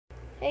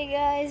Hey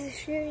guys, it's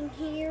Sharon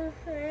here,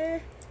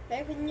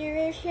 back with a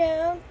new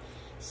show.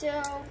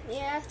 So,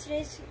 yeah,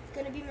 today's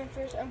going to be my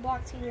first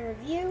unboxing and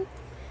review.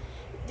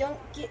 Don't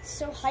get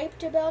so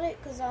hyped about it,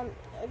 because I'm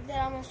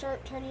going to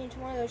start turning into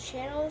one of those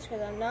channels,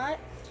 because I'm not.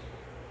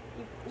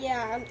 You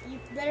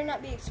better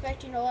not be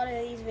expecting a lot of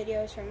these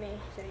videos from me,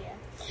 so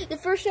yeah. The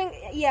first thing,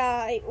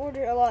 I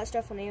ordered a lot of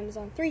stuff on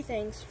Amazon. 2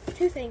 things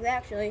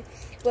actually,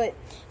 but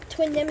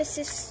Twin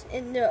Nemesis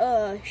and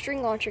the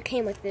string launcher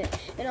came with it,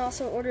 and I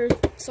also ordered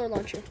sword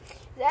launcher.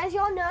 As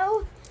y'all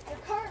know, the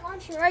current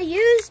launcher I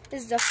use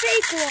is the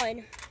fake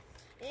one,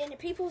 and the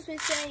people's been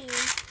saying,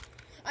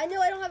 I know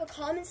I don't have a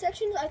comment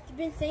section, I've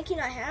been thinking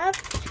I have,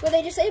 but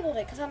they disabled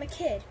it because I'm a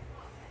kid.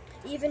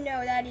 Even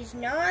though that is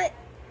not,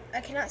 I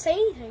cannot say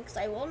anything because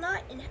I will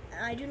not, and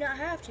I do not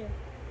have to.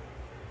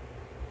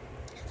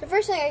 The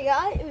first thing I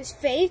got, it was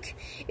fake.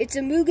 It's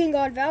a Mugen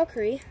God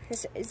Valkyrie,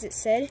 as it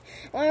said.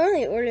 Well, I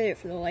only ordered it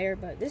for the layer,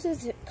 but this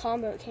is the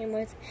combo it came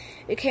with.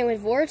 It came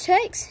with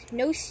Vortex,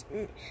 no stay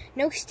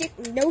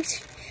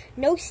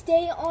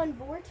on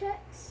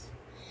Vortex.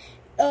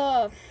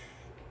 No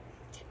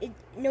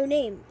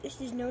name. This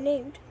is no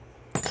named.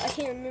 I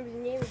can't remember the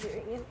name of it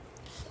right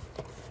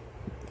now.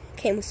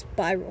 Came with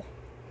Spiral.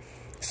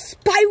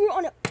 Spiral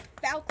on a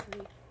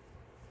Valkyrie.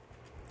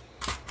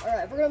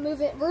 Alright, we're gonna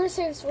move it. We're gonna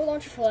save the sword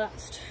launcher for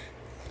last.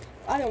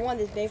 I don't want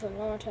this big for a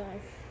long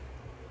time.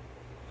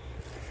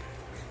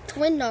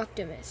 Twin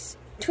Noctimus.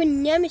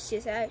 Twin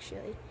Nemesis,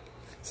 actually.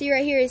 See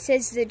right here, it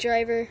says the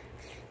driver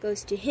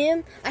goes to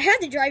him. I have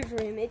the driver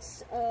for him.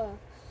 It's, I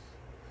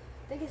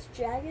think it's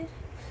Jagged.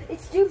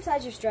 It's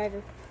Doomsider's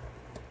driver.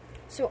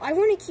 So I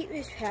want to keep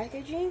this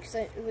packaging because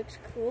it looks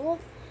cool.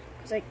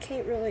 Because I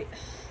can't really...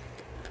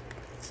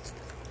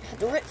 I have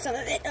to rip some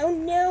of it. Oh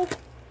no.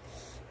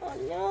 Oh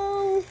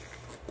no.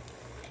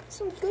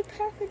 Some good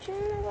packaging,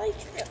 I like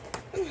it.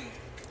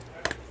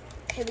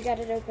 Okay, we got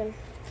it open.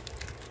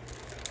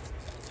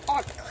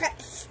 Oh crap,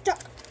 it's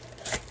stuck.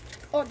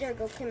 Oh, there we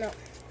go, came out.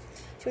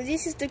 So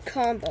this is the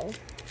combo.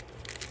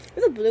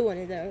 There's a blue one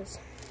of those.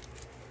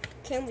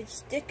 Came with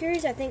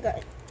stickers, I think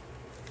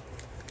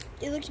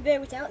it looks better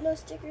without no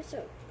stickers,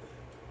 so.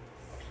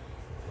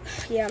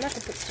 Yeah, I'm not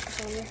gonna put stickers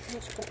on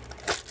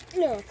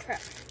there. No,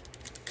 crap.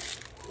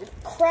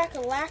 Crack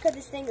a lack of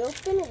this thing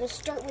open, we'll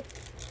start with,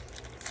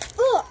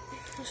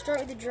 we'll start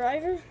with the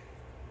driver.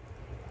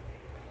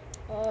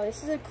 Oh,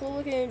 this is a cool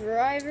looking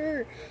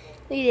driver.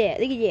 Look at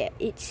that.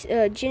 It's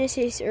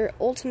Genesis or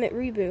Ultimate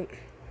Reboot.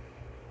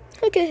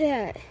 Look at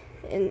that.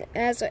 And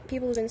as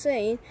people have been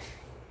saying,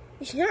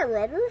 it's not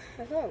rubber.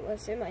 I thought it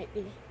was. It might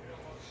be.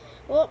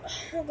 Well,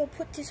 I'll go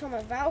put this on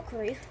my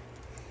Valkyrie.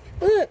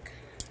 Look.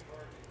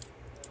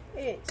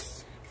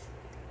 It's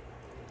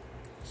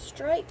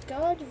Strike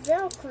God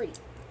Valkyrie.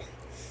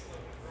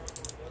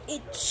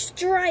 It's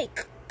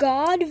Strike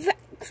God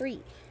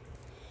Valkyrie.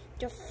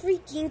 The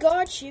freaking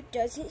God ship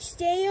doesn't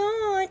stay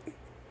on.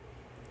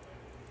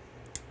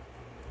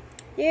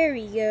 There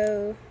we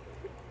go.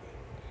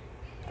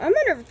 I'm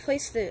gonna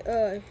replace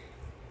the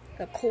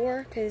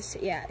core, cause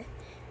yeah.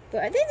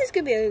 But I think this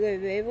could be a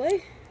good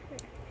Beyblade.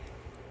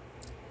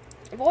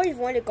 I've always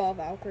wanted God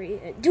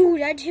Valkyrie.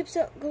 Dude, that ship's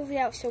goes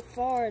out so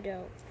far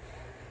though.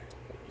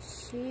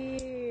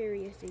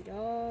 Seriously,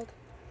 dog.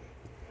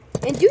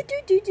 And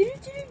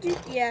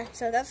yeah,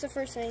 so that's the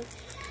first thing.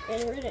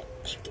 And we're gonna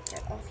get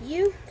that off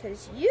you,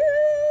 cause you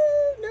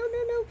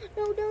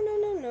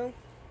no.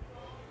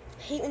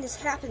 I hate when this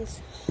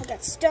happens. I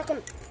got stuck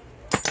on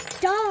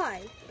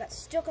I got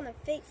stuck on the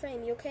fake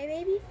frame. You okay,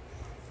 baby?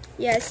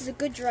 Yeah, this is a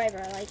good driver,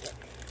 I like it.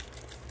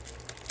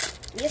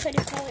 Yes, I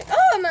do call it.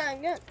 Oh my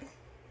god.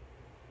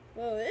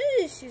 Whoa,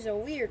 this is a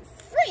weird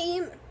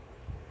frame.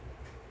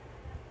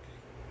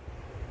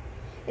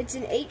 It's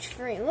an H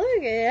frame.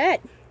 Look at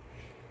that.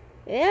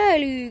 That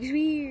looks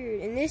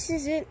weird. And this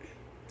is it.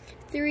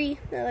 3.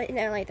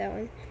 I like that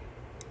one.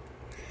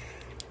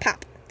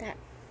 Pop that.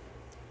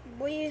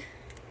 Boy.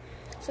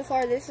 So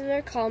far, this is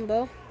our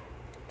combo.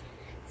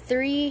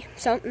 3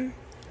 something.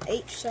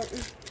 H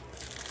something.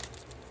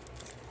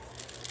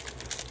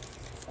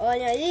 Oh,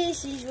 now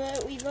this is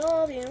what we've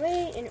all been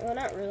waiting. Well,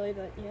 not really,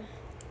 but yeah.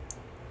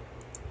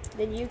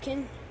 Then you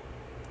can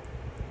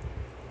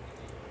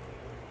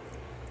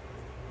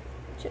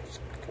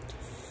just cut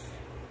this.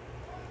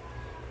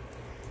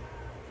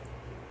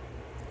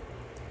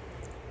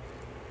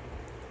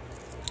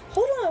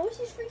 Hold on, what's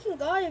this freaking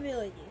God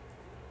ability?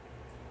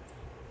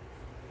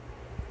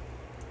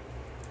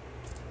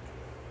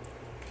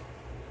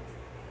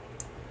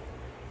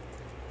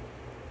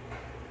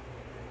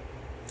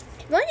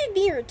 Am I just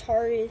being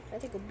retarded? I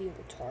think I'm being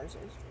retarded.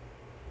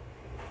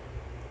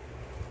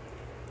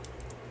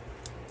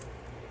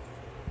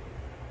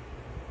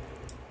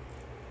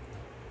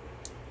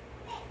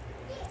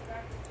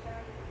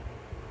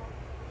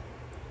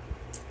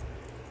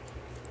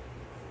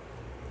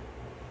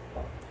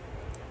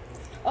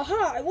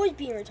 Aha, I was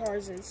being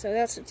retarded, so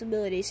that's its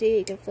ability. See,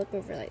 it can flip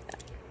over like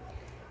that.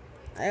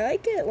 I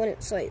like it when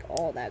it's like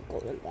all that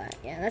golden black.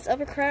 Yeah, that's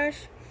upper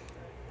crash.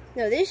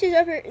 No, this is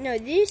upper. No,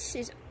 this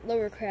is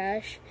lower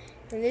crash.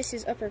 and this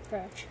is upper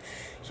crouch.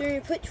 So we're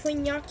gonna put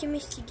twin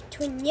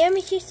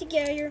Nemesis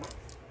together.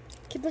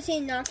 Keep on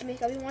saying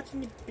Nakamik. I've been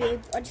watching the big.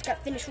 I just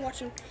got finished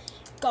watching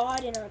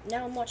God, and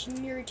now I'm watching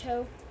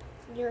Naruto.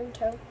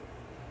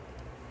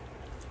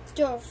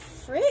 The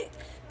frick?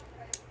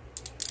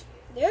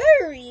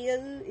 There we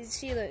go.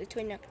 See the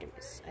twin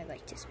Noctimus. I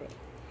like this way.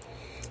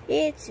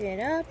 It's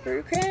an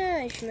upper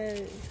crash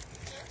mode.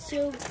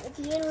 So at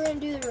the end, we're gonna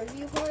do the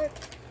review part.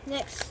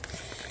 Next,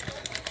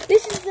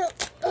 this is the.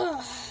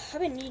 I've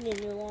been needing a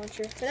new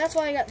launcher, so that's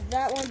why I got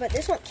that one. But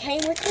this one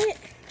came with it,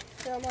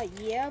 so I'm like,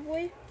 yeah,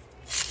 boy.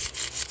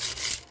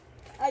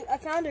 I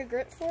found a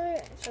grip for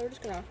it, so we're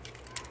just gonna.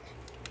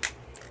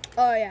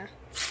 Oh yeah,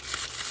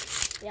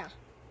 yeah.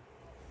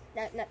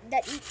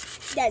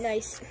 That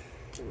nice.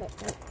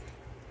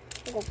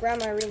 I'll go grab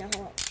my arena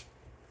hop.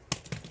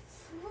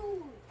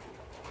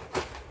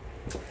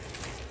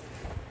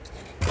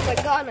 Oh my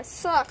god, my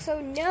socks!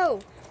 Oh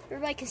no!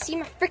 Everybody can see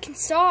my freaking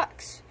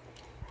socks.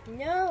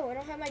 No, I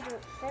don't have my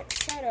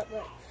direct setup,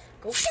 but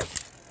go.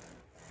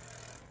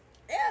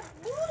 That's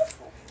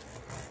beautiful.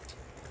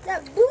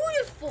 That's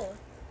beautiful.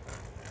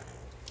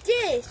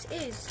 This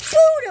is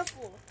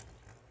beautiful.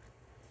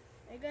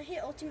 Are you gonna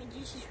hit Ultimate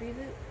Genesis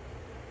Reboot?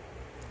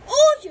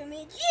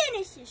 Ultimate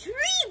Genesis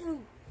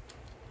Reboot!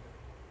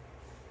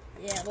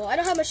 Yeah, well, I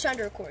don't have much time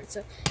to record,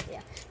 so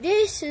yeah.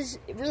 This is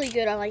really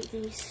good. I like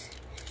these.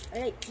 I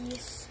like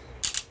these.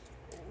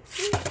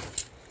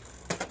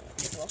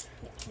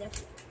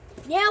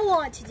 Now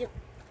on to the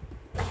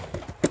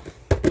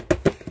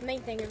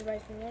main thing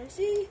everybody's gonna want to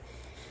see.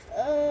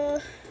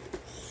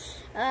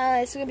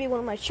 It's gonna be one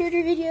of my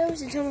shorter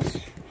videos. It's almost,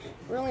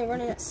 we're only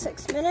running at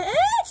 6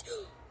 minutes.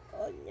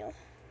 Oh no,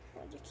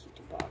 I'll just keep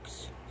the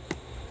box.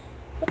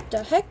 What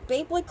the heck,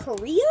 Beyblade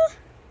Korea?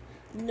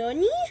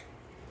 Nani?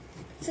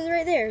 It says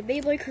right there,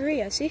 Beyblade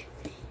Korea, see?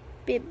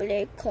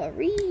 Beyblade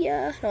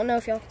Korea. I don't know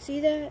if y'all can see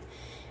that.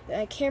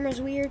 The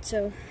camera's weird,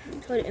 so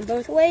put it in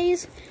both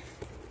ways.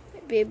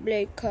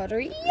 Beyblade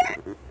Korea.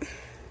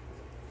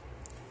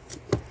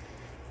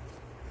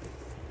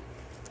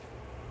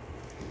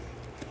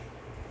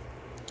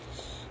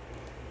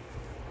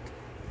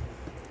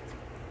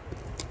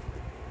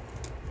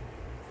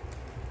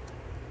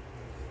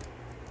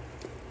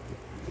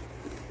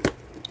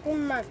 Oh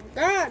my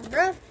god,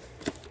 bruh.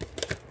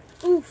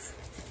 Oof.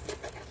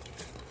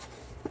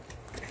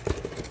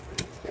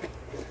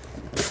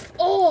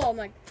 Oh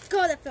my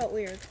god, that felt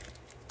weird.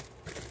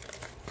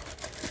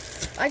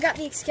 I got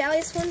the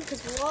Excalius one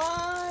because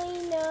why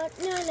not?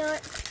 No,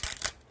 not.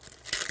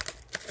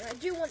 And I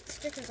do want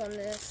stickers on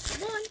this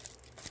one.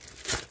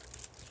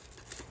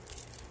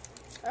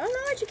 I don't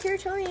know what you care.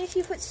 Tell me if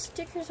you put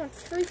stickers on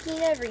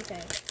freaking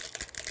everything.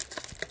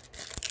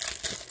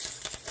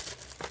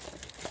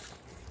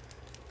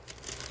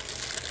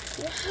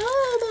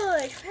 How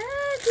much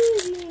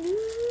packaging?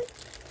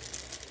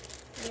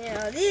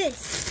 Now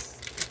this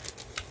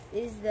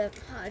is the.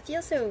 Oh, it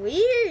feels so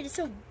weird. It's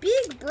so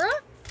big,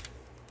 bruh.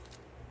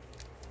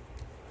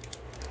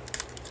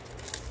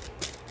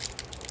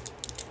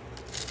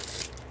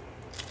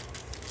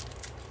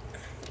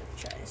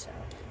 Try this out.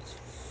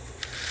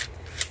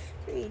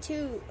 3,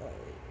 2. Oh,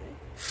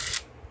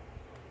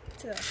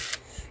 wait.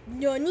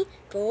 Nani,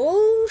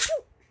 go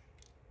shoot.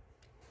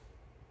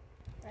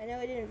 I know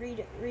I didn't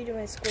read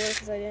my score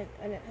because I didn't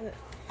have it.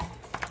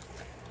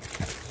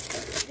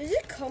 Does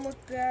it come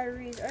with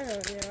batteries? I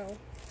don't know.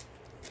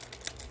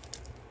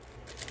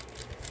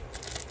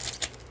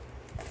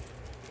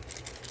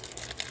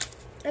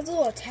 That's a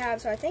little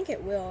tab, so I think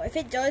it will. If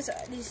it does,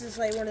 this is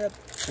like one of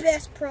the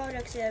best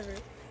products ever.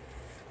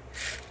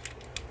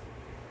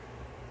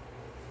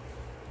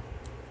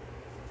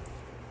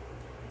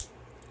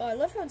 Oh, I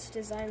love how it's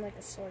designed like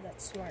a sword.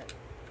 That's smart.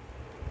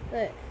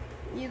 But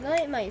you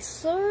like my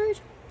sword?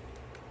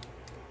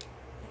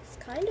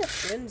 Kind of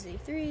flimsy.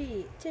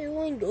 3, 2,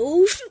 1,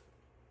 go!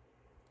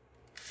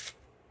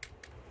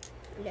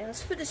 Yeah,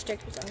 let's put the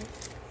stickers on.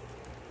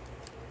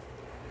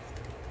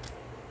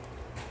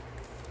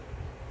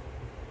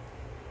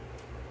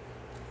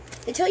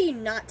 They tell you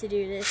not to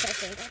do this, I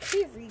think. I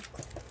can't read.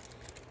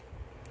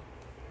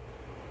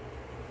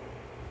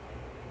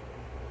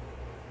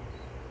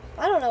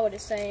 I don't know what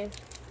it's saying.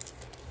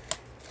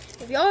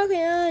 If y'all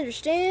can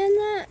understand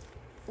that,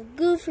 well,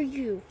 good for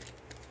you.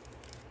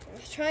 I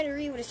was trying to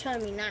read what it's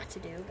telling me not to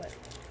do, but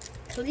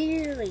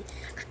clearly.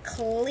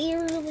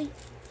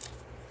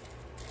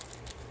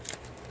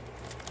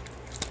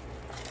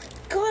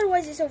 God, why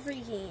is it so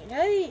freaking?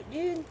 Hey,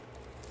 dude.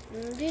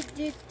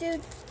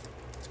 Dude.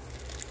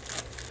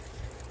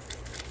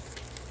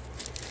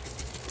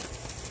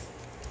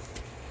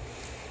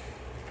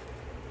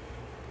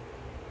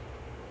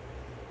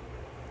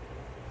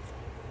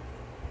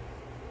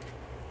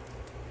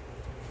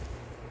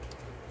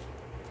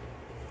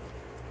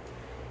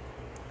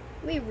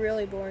 It'll be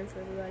really boring for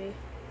everybody to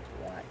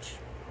watch.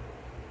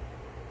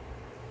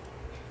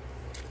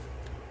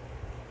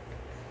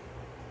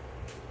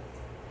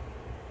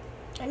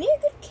 I need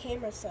a good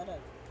camera setup.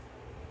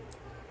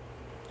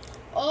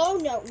 Oh,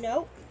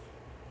 no.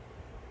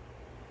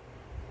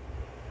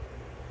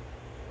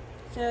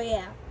 So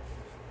yeah.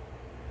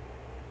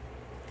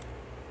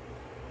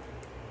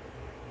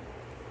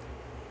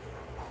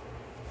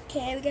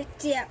 Okay, we got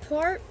that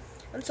part.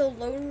 I'm so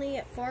lonely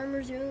at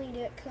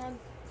farmersonly.com.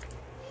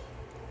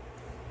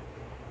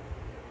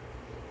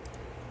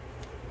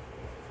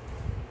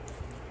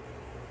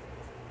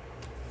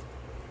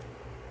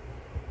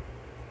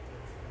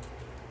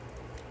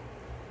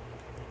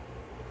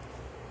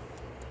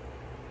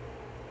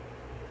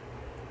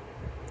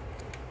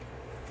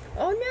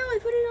 Oh no, I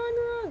put it on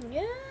wrong.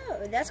 No,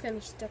 that's gonna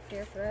be stuck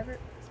there forever.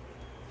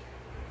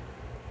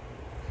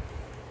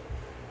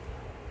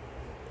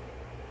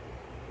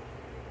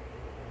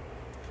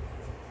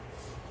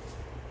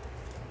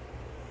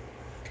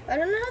 I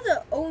don't know how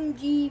the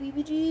OMG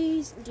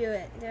BBGs do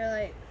it. They're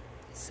like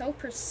so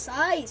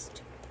precise.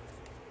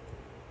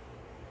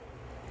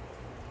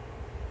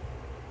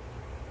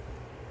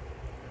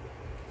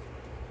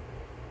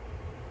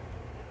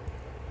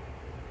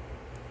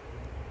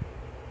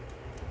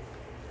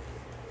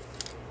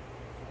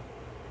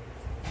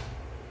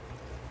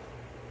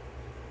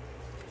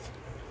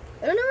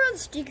 I don't know where all the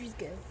stickers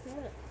go. I'm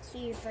gonna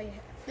see if I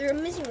have. They're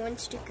missing one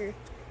sticker.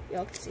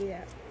 Y'all can see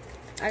that.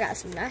 I got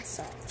some nice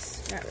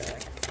socks. Not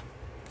really.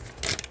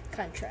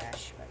 Kind of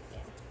trash, but yeah.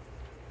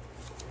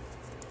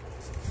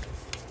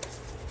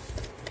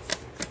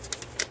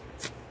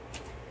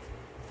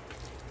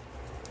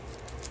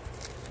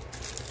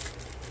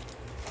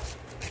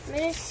 I'm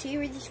gonna see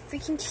where this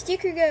freaking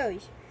sticker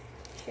goes.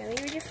 Show me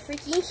where the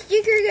freaking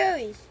sticker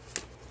goes.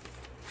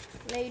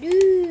 My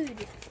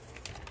dude.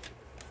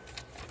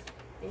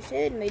 They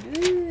said my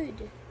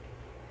dude.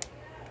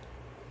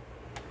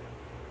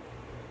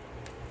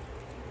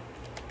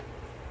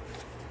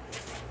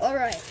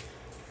 Alright.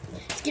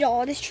 Let's get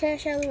all this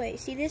trash out of the way.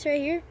 See this right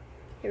here?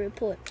 Here, we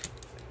pull it.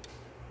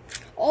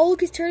 Oh,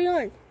 look, it's turning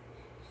on.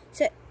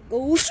 Set,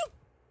 go, shoot.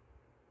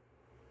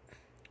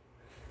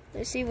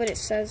 Let's see what it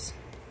says.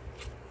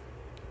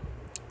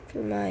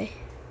 For my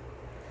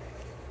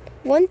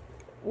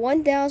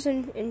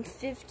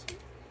 1,050.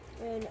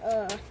 And,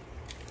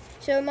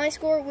 so my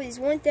score was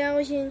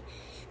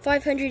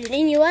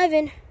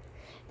 1,511.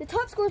 The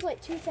top score is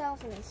like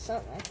 2,000 and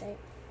something, I think.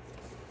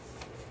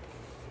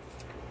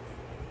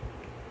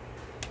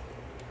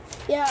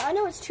 Yeah, I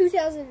know it's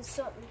 2,000 and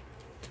something.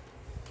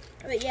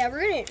 But yeah,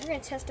 we're gonna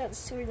test out the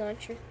sword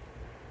launcher.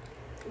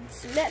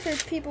 It's meant for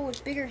people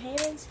with bigger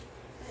hands.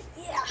 But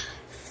yeah,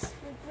 I'm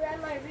gonna grab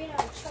my arena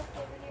and chuck it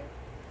over here.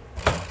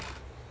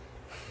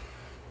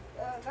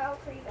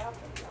 Valkyrie.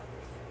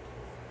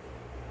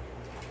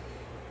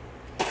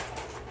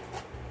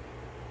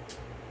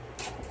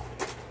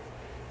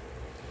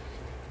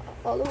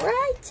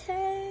 Alright,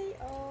 hey.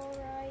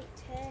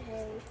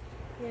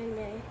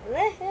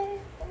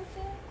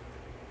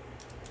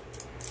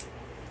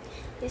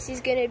 This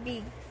is gonna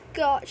be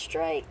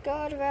Strike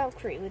God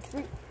Valkyrie with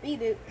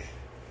reboot.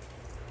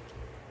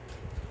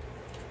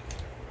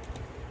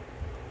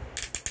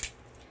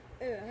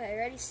 Okay,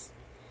 ready,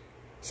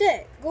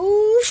 set,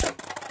 go. The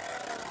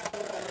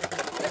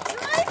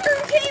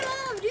driver came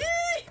off,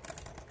 dude.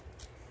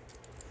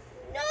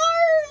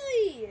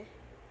 Gnarly.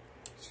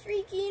 It's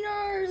freaking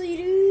gnarly,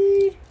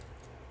 dude.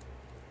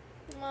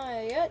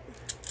 My god.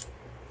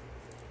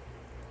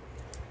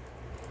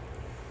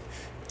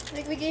 I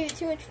think we gave it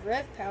too much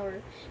rev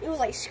power. It was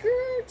like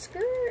skirt.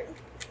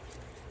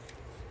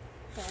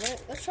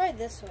 Alright, let's try it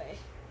this way.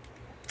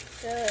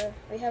 So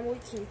we have more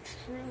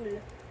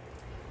control.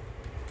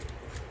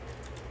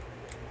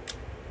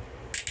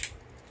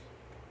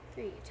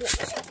 3, 2,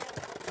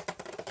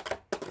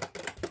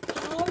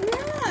 1.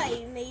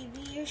 Alright,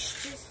 maybe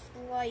it's just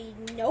like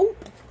nope.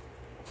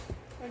 I'm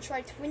gonna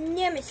try Twin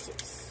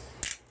Nemesis.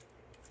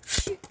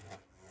 Shoot.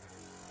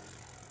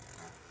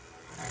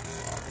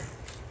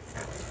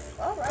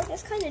 Alright,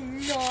 that's kind of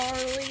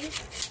gnarly.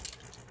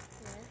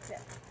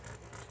 Okay.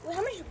 Well,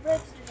 how many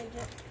revs did I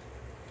get?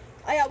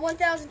 I got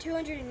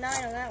 1,209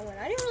 on that one.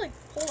 I didn't really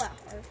pull that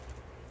hard.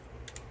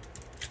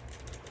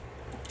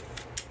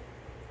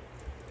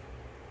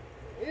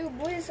 Ew,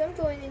 boys, I'm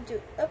going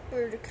into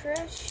upward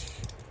crash.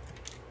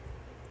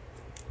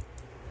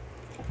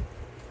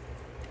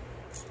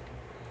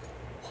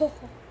 Oh,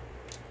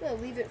 I'm gonna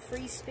leave it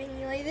free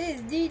spinning like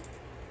this, dude.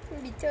 I'm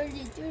gonna be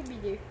totally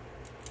there.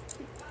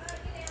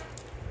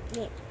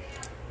 Yeah.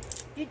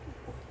 Dude.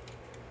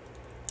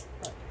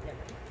 Oh, never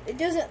mind. It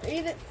doesn't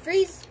leave it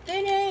free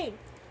spinning.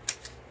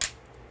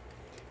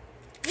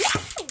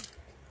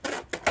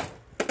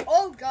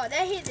 Oh god,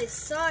 that hit the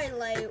side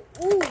like,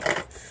 ooh.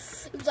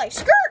 It was like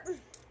skirt.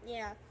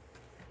 Yeah.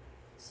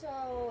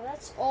 So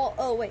that's all.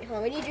 Oh wait, hold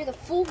on. We need to do the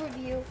full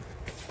review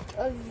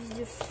of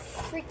the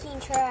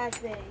freaking trash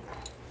bag.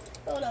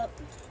 Hold up.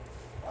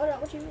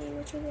 What you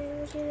mean?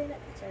 Sorry.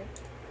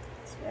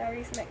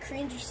 Sorry for that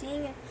cringe you're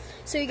seeing it.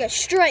 So you got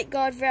Strike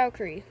God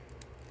Valkyrie.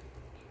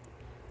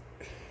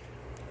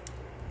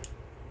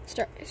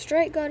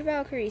 Strike God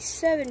Valkyrie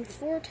 7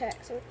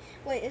 vortex.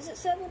 Wait, is it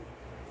 7?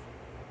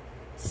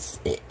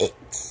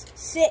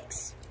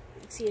 6.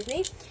 Excuse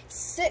me.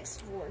 6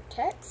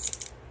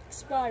 vortex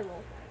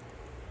spiral.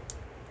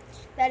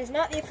 That is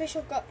not the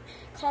official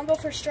combo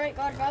for Strike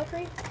God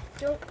Valkyrie.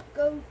 Don't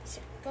go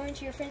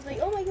into your friends like,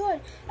 oh my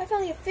god, I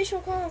found the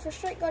official combo for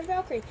Strike God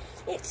Valkyrie.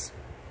 It's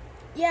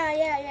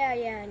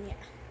yeah.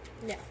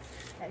 No,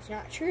 that's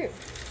not true.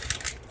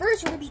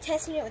 First, we're going to be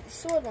testing it with the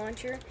sword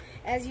launcher.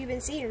 As you've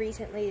been seeing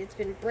recently, it's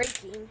been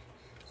breaking.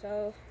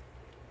 So,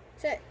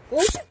 set,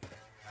 go!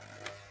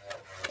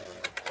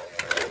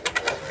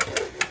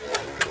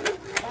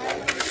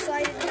 Finally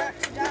decided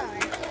not to die.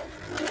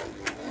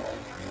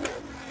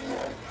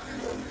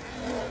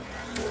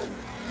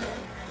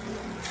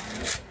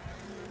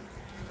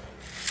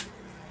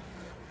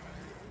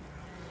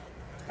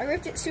 I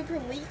ripped it super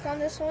leak on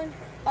this one,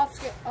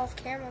 off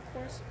camera, of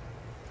course.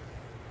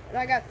 And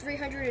I got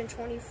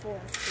 324.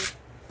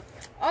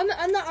 I'm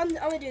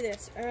gonna do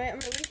this. All right,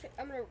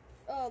 I'm gonna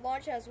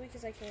launch it as weak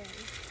as I can.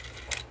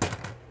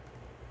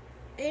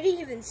 It didn't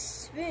even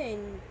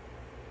spin.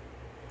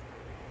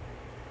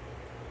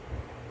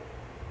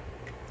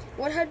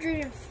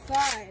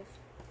 105.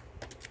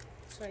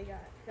 That's what I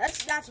got.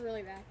 That's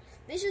really bad.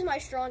 This is my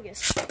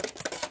strongest.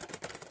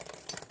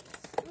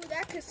 Ooh,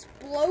 that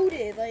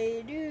exploded,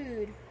 like,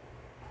 dude.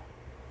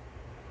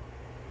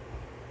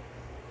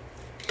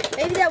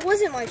 Maybe that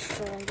wasn't my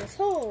strongest.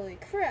 Holy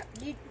crap,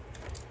 dude.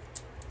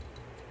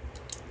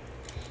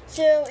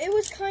 So, it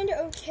was kind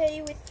of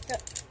okay with the...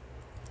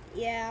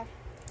 Yeah.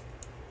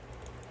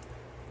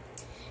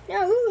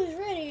 Now, who is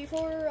ready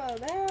for a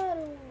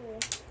battle?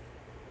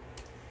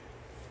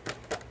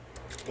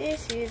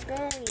 This is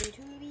going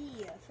to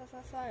be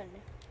fun.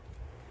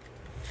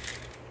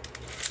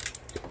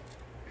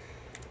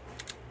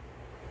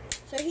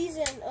 So, he's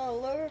in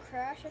lower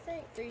crash, I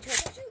think. 3, 2, 1,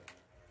 shoot!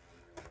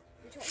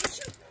 3, 2, 1,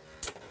 shoot!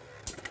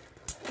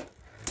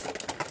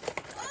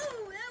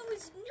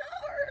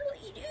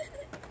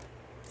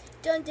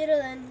 Dun dun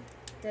dun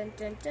dun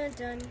dun dun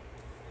dun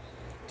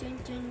dun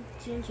dun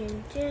dun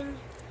dun dun.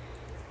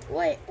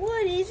 Wait,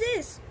 what is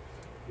this?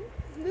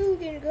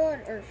 Mugen God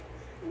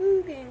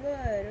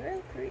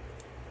Valkyrie.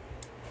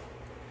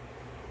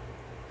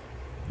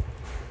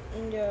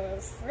 And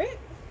frick.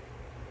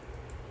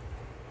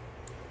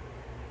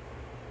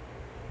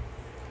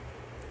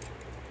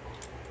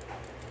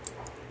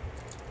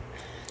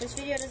 This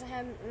video doesn't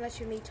have much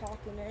of me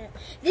talking in it.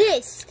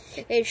 This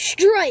is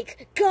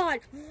Strike God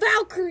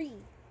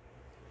Valkyrie.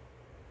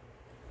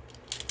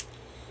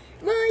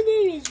 My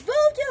name is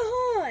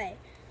Volta.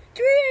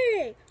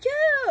 3,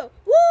 2,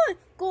 1,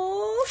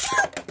 go!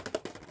 And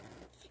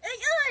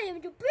I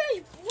am the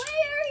best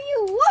player in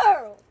the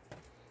world.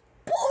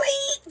 Boy!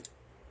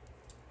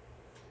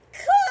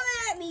 Come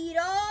at me,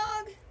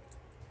 dog!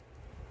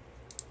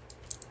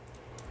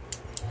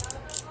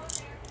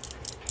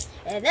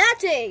 And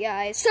that's it,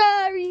 guys.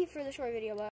 Sorry for the short video, but